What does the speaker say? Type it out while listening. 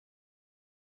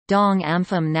Dong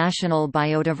Ampham National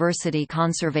Biodiversity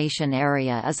Conservation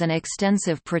Area is an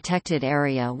extensive protected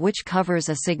area which covers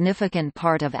a significant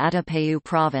part of Attapeu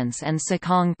Province and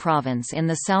Sekong Province in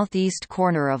the southeast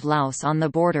corner of Laos on the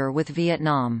border with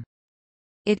Vietnam.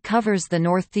 It covers the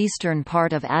northeastern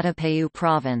part of Attapeu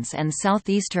Province and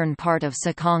southeastern part of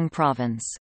Sekong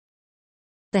Province.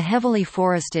 The heavily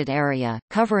forested area,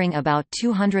 covering about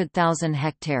 200,000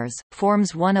 hectares,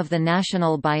 forms one of the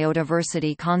national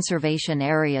biodiversity conservation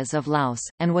areas of Laos,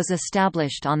 and was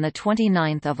established on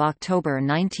 29 October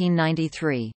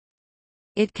 1993.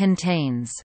 It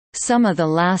contains some of the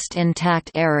last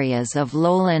intact areas of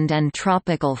lowland and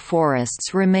tropical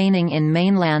forests remaining in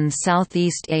mainland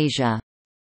Southeast Asia.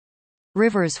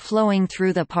 Rivers flowing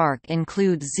through the park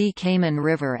include Xe Cayman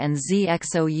River and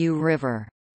Xou River.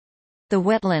 The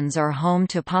wetlands are home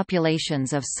to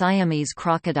populations of Siamese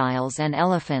crocodiles and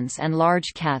elephants, and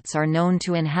large cats are known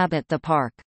to inhabit the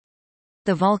park.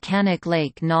 The volcanic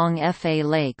lake Nong Fa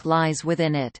Lake lies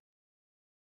within it.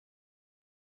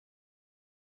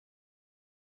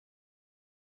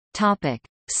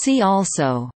 See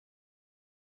also: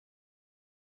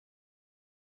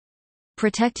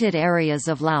 Protected areas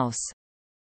of Laos.